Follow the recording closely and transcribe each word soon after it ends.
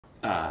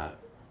I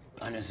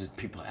know this is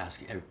people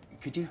asking,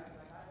 could you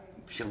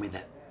show me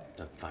the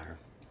fire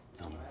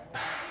thumb?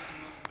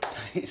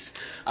 Please.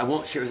 I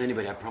won't share with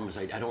anybody, I promise.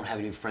 I don't have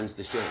any friends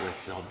to share it with,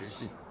 so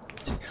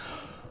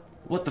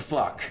what the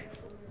fuck?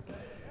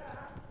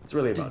 It's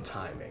really about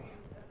timing.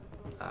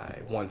 I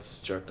once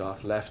jerked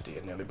off Lefty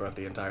and nearly burnt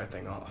the entire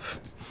thing off.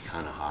 It's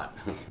kind of hot.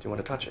 Do you want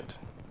to touch it?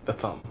 The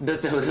thumb.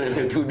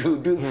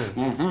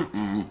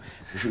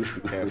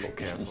 Careful,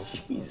 careful.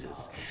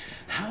 Jesus.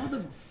 How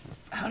the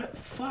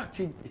fuck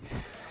did...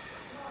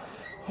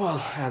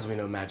 Well, as we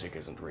know, magic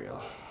isn't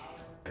real.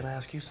 Can I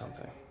ask you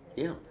something?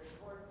 Yeah.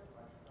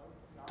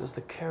 Does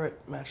the carrot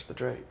match the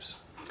drapes?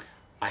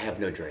 I have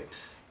no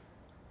drapes.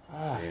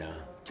 Ah. Yeah,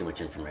 too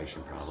much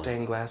information, probably.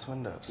 Stained glass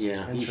windows.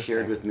 Yeah, you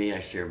shared with me, I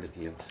shared with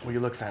you. Well,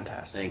 you look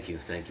fantastic. Thank you,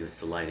 it's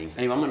the lighting.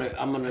 Anyway,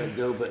 I'm gonna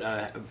go, but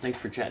thanks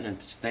for chatting and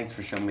thanks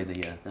for showing me the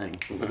thing.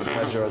 The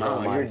pleasure is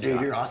all mine.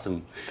 Dude, you're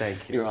awesome.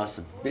 Thank you. You're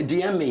awesome.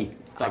 DM me,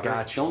 fucker. I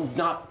got you. Don't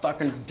not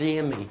fucking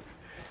DM me.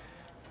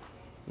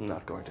 I'm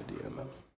not going to DM him.